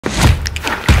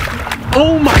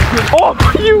Oh my god.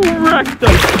 Oh, you wrecked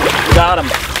him. Got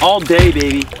him. All day,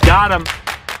 baby. Got him.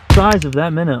 Size of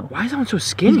that minnow. Why is that one so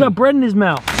skinny? He's got bread in his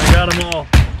mouth. I got them all.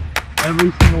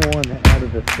 Every single one out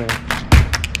of this thing.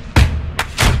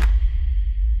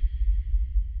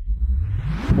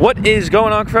 What is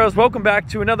going on, Cuffaros? Welcome back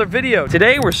to another video.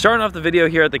 Today we're starting off the video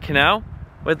here at the canal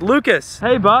with Lucas.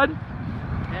 Hey, bud.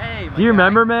 Hey. Do you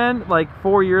remember, man, like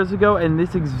 4 years ago in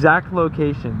this exact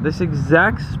location, this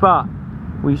exact spot,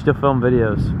 we used to film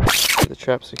videos. The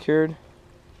trap secured.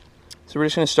 So we're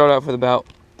just gonna start off with about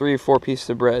 3 or 4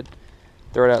 pieces of bread.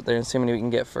 Throw it out there and see how many we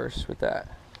can get first with that.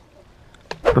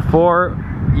 Before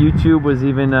YouTube was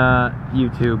even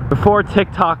YouTube, before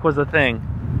TikTok was a thing,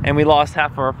 and we lost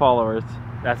half of our followers.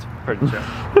 That's pretty true.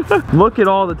 Look at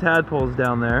all the tadpoles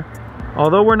down there.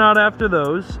 Although we're not after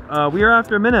those, we are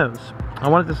after minnows. I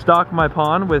wanted to stock my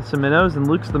pond with some minnows, and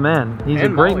Luke's the man. He's a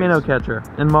great minnow catcher.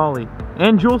 And Molly.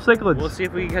 And jewel cichlids. We'll see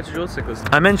if we can catch jewel cichlids.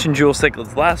 I mentioned jewel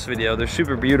cichlids last video. They're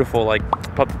super beautiful. Like,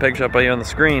 pop the picture up right here on the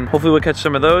screen. Hopefully we'll catch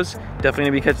some of those. Definitely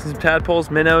gonna be catching some tadpoles,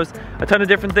 minnows, a ton of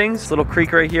different things. Little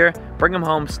creek right here. Bring them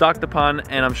home, stock the pond,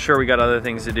 and I'm sure we got other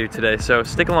things to do today. So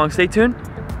stick along, stay tuned.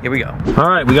 Here we go. All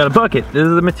right, we got a bucket. This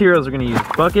is the materials we're gonna use.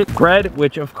 Bucket, bread,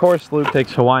 which of course Luke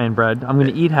takes Hawaiian bread. I'm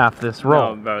gonna eat half this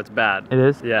roll. No, bro, it's bad. It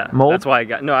is? Yeah. Mold? That's why I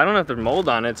got, no, I don't know if there's mold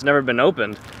on it. It's never been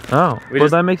opened. Oh, well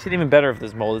that makes it even better if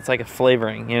there's mold. It's like a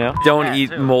flavoring, you know? Don't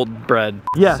eat mold bread.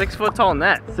 Yeah. 6 foot tall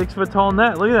net. 6 foot tall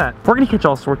net, look at that. We're gonna catch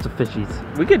all sorts of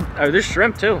fishies. We could, there's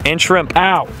shrimp too. And shrimp,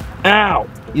 ow, ow.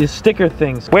 You sticker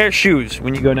things. Wear shoes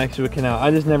when you go next to a canal. I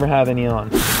just never have any on.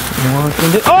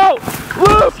 Oh,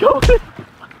 Luke!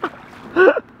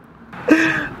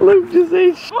 Luke just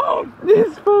ate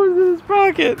his phone's in his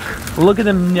pocket. Look at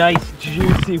them nice,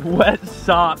 juicy, wet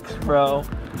socks, bro.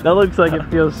 That looks like it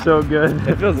feels so good.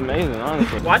 It feels amazing,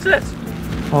 honestly. Watch this.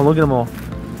 Oh, look at them all.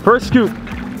 First scoop.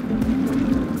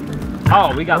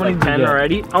 Oh, we got like 10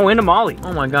 already. Oh, and a Molly.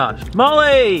 Oh my gosh.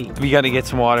 Molly! We gotta get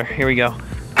some water. Here we go.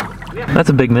 Yeah. That's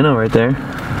a big minnow right there.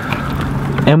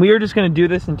 And we are just gonna do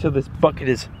this until this bucket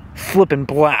is flipping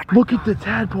black. Look at the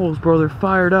tadpoles, bro. They're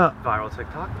fired up. Viral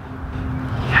TikTok.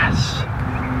 Yes.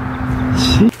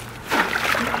 See?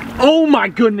 Oh my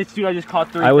goodness, dude, I just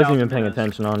caught 3,000 I wasn't even paying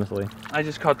attention, honestly. I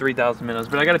just caught 3,000 minnows,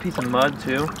 but I got a piece of mud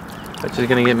too. That's just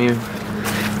gonna get me.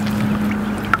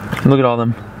 Look at all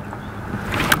them.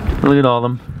 Look at all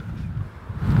them.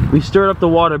 We stirred up the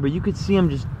water, but you could see them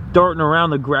just darting around,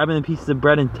 they're grabbing the pieces of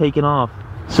bread and taking off.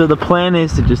 So the plan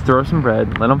is to just throw some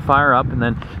bread, let them fire up, and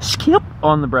then skip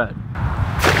on the bread.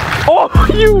 Oh,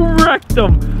 you wrecked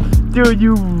them! Dude,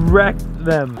 you wrecked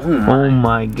them. Oh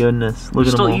my goodness. Look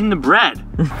at them all. Still eating the bread.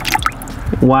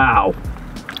 Wow.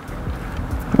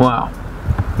 Wow.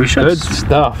 We should. Good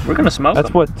stuff. We're gonna smoke them.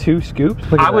 That's what, 2 scoops?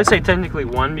 I would say technically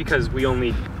 1 because we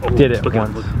only did it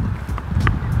once.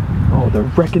 Oh, they're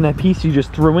wrecking that piece you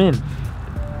just threw in.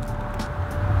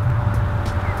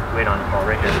 Wait on it, Paul,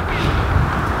 right here.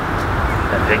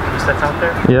 That big piece that's out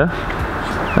there? Yeah?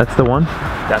 That's the one?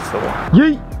 That's the one.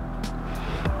 Yeet!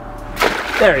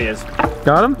 There he is.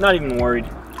 Got him? Not even worried.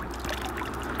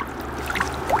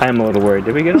 I am a little worried.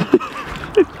 Did we get him?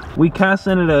 We cast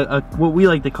netted what we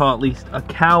like to call at least a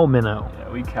cow minnow. Yeah,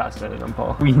 we cast netted him,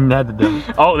 Paul. We netted them.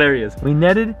 Oh, there he is. We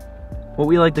netted what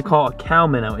we like to call a cow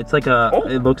minnow. It's like a,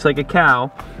 it looks like a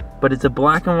cow, but it's a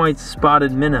black and white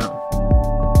spotted minnow.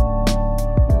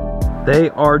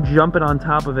 They are jumping on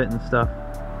top of it and stuff.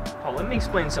 Oh, let me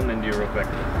explain something to you real quick.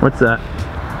 What's that?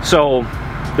 So,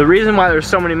 the reason why there's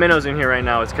so many minnows in here right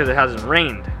now is because it hasn't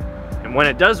rained. And when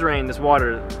it does rain, this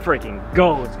water freaking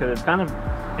goes, because it's kind of,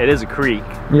 it is a creek.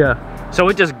 Yeah. So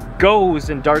it just goes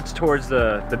and darts towards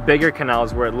the bigger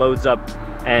canals where it loads up,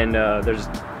 and there's,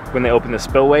 when they open the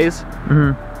spillways,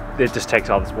 it just takes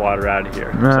all this water out of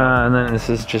here. And then this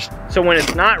is just... So when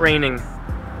it's not raining,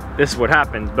 this is what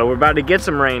happens, but we're about to get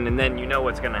some rain, and then you know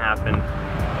what's gonna happen.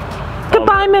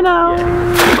 Goodbye, minnow!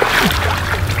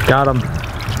 Yeah. Got him.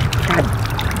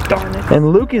 God darn it.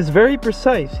 And Luke is very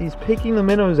precise. He's picking the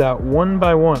minnows out one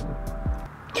by one.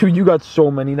 Dude, you got so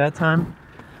many that time.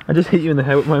 I just hit you in the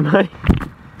head with my mic.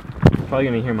 You're probably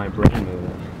gonna hear my brain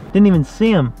moving. Didn't even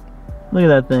see him. Look at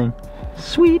that thing.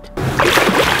 Sweet.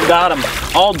 Got him.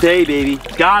 All day, baby.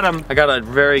 Got him. I got a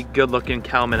very good looking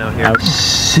cow minnow here.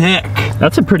 Sick.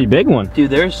 That's a pretty big one. Dude,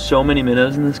 there's so many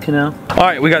minnows in this canal. All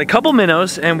right, we got a couple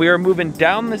minnows and we are moving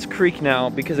down this creek now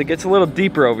because it gets a little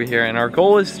deeper over here, and our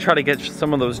goal is to try to get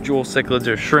some of those jewel cichlids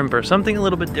or shrimp or something a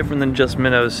little bit different than just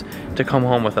minnows to come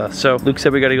home with us. So Luke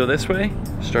said we gotta go this way,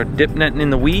 start dip netting in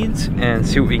the weeds and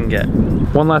see what we can get.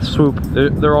 One last swoop.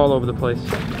 They're all over the place.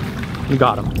 You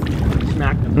got them.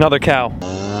 Smacked them. Another cow.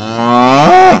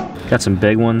 Got some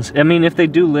big ones. I mean, if they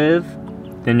do live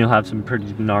then you'll have some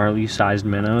pretty gnarly sized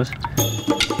minnows.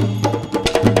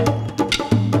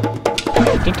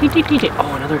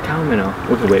 Oh, another cow minnow.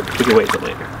 We can wait till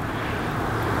later.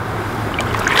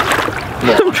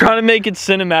 I'm trying to make it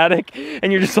cinematic,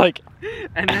 and you're just like,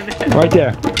 and then right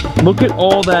there. Look at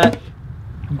all that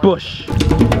bush.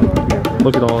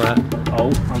 Look at all that.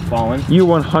 Oh, I'm falling. You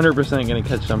 100% gonna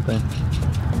catch something.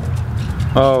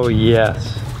 Oh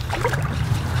yes.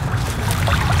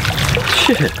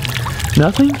 Shit.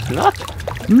 Nothing?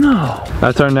 Nothing. No.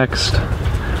 That's our next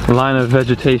line of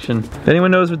vegetation. If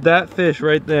anyone knows what that fish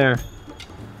right there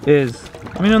is,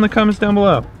 let me know in the comments down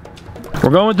below. We're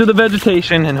going through the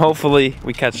vegetation and hopefully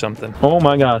we catch something. Oh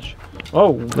my gosh.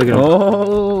 Oh, look at him.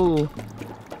 Oh,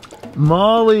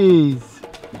 mollies.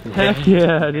 Heck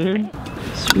yeah, dude.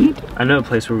 Sweet. I know a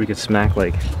place where we could smack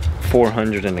like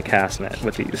 400 in a cast net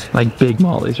with these. Like big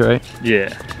mollies, right?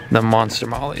 Yeah. The monster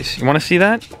mollies. You want to see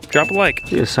that? Drop a like.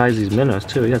 See the size of these minnows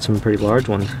too. We got some pretty large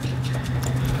ones.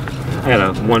 I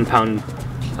got a 1 pound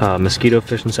mosquito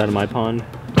fish inside of my pond.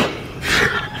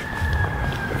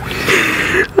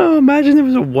 Oh, imagine there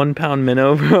was a 1 pound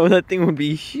minnow, bro. That thing would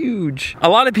be huge. A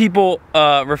lot of people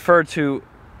refer to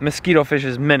mosquito fish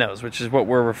as minnows, which is what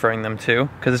we're referring them to,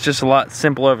 because it's just a lot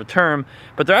simpler of a term,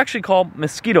 but they're actually called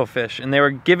mosquito fish, and they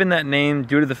were given that name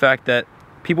due to the fact that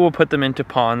people would put them into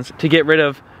ponds to get rid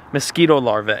of mosquito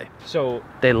larvae. So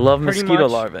they love mosquito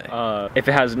larvae. If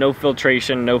it has no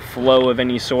filtration, no flow of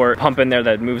any sort, pump in there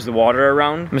that moves the water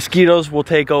around, mosquitoes will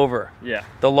take over. Yeah.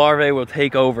 The The larvae will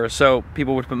take over. So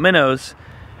people would put minnows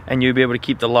and you'd be able to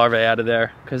keep the larvae out of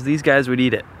there because these guys would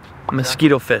eat it.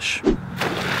 Mosquito fish.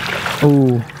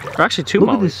 Ooh. They're actually two Look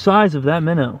mollies. at the size of that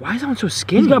minnow. Why is that one so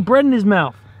skinny? He's got bread in his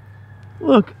mouth.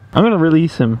 Look. I'm gonna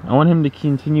release him. I want him to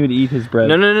continue to eat his bread.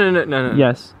 No.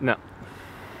 Yes. No.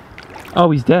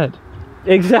 Oh, he's dead.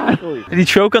 Exactly. Did he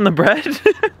choke on the bread?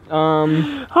 How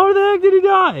the heck did he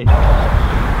die?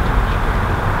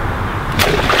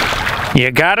 You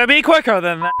gotta be quicker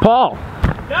than that. Paul.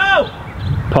 No!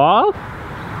 Paul?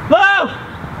 No!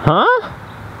 Huh?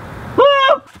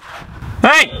 Woo!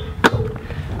 Hey!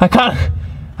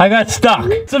 I got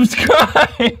stuck.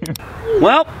 Subscribe!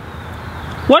 Well,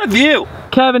 what a view!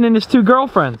 Kevin and his 2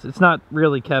 girlfriends. It's not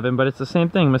really Kevin, but it's the same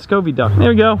thing. Muscovy duck. There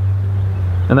we go.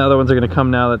 And the other ones are gonna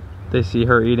come now that they see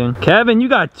her eating. Kevin, you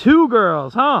got 2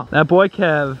 girls, huh? That boy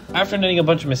Kev. After netting a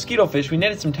bunch of mosquito fish, we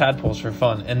netted some tadpoles for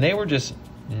fun, and they were just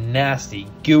nasty,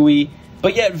 gooey,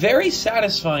 but yet very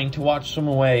satisfying to watch swim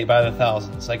away by the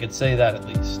thousands. I could say that at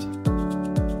least.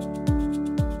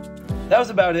 That was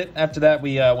about it. After that,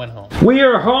 we went home. We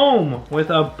are home with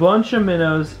a bunch of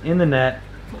minnows in the net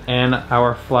and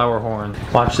our flower horn.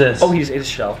 Watch this. Oh, he just ate a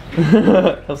shell.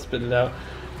 He'll spit it out.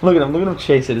 Look at him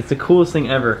chase it. It's the coolest thing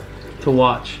ever to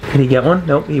watch. Can he get one?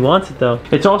 Nope, he wants it though.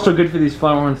 It's also good for these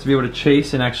flower horns to be able to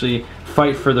chase and actually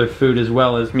fight for their food, as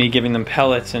well as me giving them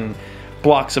pellets and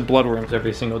blocks of bloodworms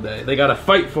every single day. They gotta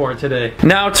fight for it today.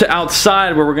 Now to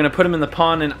outside, where we're gonna put them in the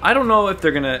pond, and I don't know if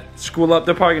they're gonna school up.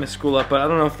 They're probably gonna school up, but I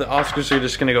don't know if the Oscars are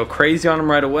just gonna go crazy on them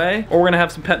right away, or we're gonna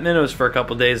have some pet minnows for a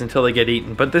couple days until they get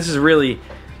eaten. But this is really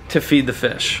to feed the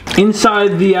fish.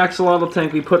 Inside the axolotl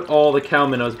tank, we put all the cow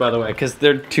minnows, by the way, because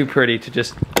they're too pretty to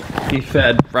just be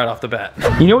fed right off the bat.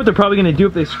 You know what they're probably gonna do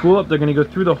if they school up? They're gonna go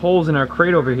through the holes in our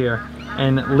crate over here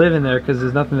and live in there, because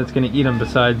there's nothing that's gonna eat them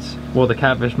besides, well, the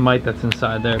catfish mite that's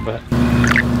inside there, but.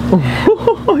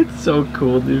 Oh, it's so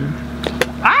cool, dude.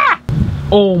 Ah!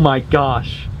 Oh my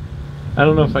gosh. I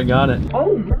don't know if I got it.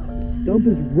 Oh, Dump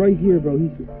is right here, bro.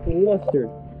 He's flustered.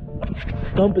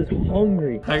 Dump is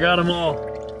hungry. I got them all.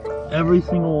 Every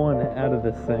single one out of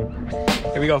this thing.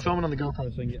 Here we go, film it on the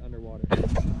GoPro so I can get underwater.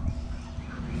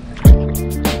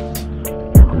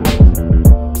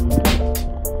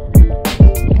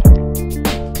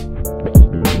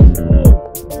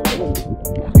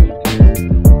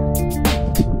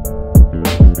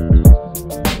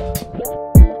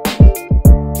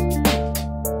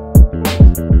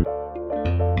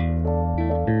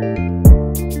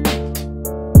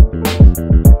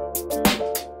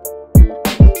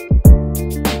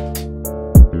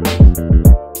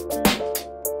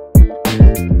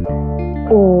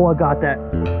 Oh, I got that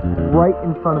right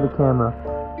in front of the camera.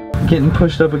 Getting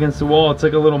pushed up against the wall. It's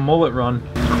like a little mullet run.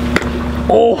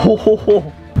 Oh,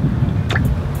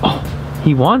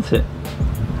 he wants it.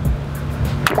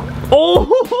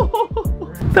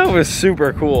 Oh, that was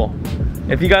super cool.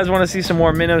 If you guys want to see some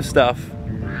more minnow stuff,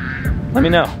 let me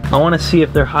know. I want to see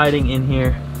if they're hiding in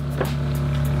here.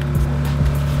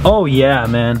 Oh yeah,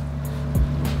 man.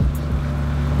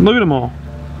 Look at them all.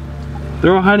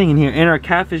 They're all hiding in here, and our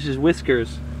catfish's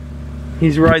whiskers.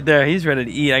 He's right there. He's ready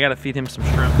to eat. I gotta feed him some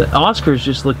shrimp. The Oscars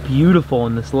just look beautiful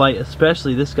in this light,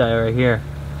 especially this guy right here.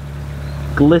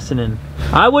 Glistening.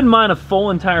 I wouldn't mind a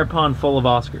full entire pond full of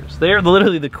Oscars. They are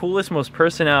literally the coolest, most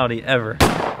personality ever.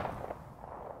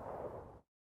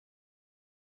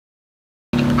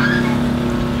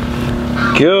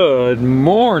 Good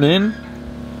morning,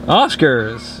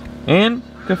 Oscars and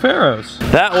Cuffaros.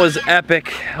 That was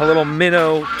epic. A little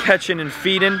minnow catching and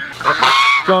feeding.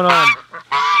 What's going on?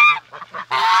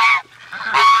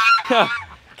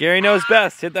 Gary knows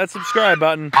best. Hit that subscribe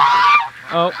button.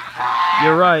 Oh,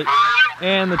 you're right.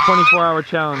 And the 24-hour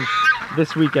challenge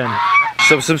this weekend.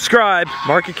 So subscribe,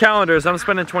 mark your calendars. I'm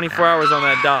spending 24 hours on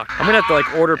that dock. I'm gonna have to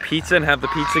like order pizza and have the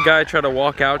pizza guy try to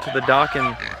walk out to the dock,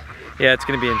 and yeah, it's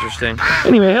gonna be interesting.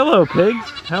 Anyway, hello pigs.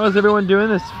 How is everyone doing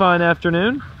this fine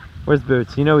afternoon? Where's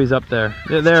Boots? You know he's up there.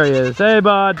 There he is. Hey,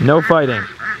 bud. No fighting.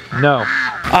 No.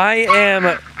 I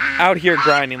am out here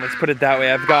grinding, let's put it that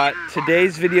way. I've got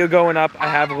today's video going up. I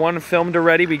have one filmed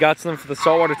already. We got some for the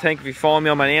saltwater tank. If you follow me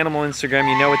on my animal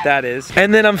Instagram, you know what that is.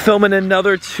 And then I'm filming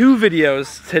another 2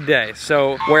 videos today.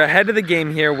 So we're ahead of the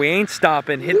game here. We ain't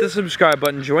stopping. Hit the subscribe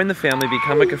button, join the family,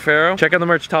 become a Cuffaro. Check out the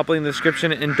merch top link in the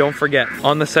description, and don't forget,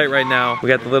 on the site right now, we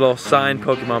got the little signed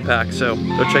Pokemon pack. So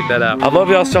go check that out. I love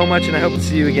y'all so much, and I hope to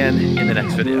see you again in the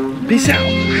next video. Peace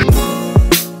out.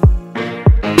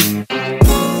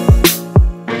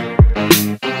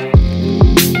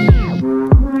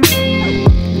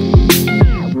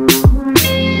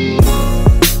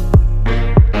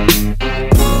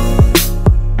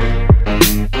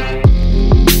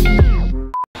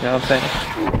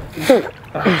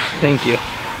 Thank you.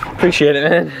 Appreciate it,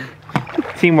 man.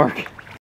 Teamwork.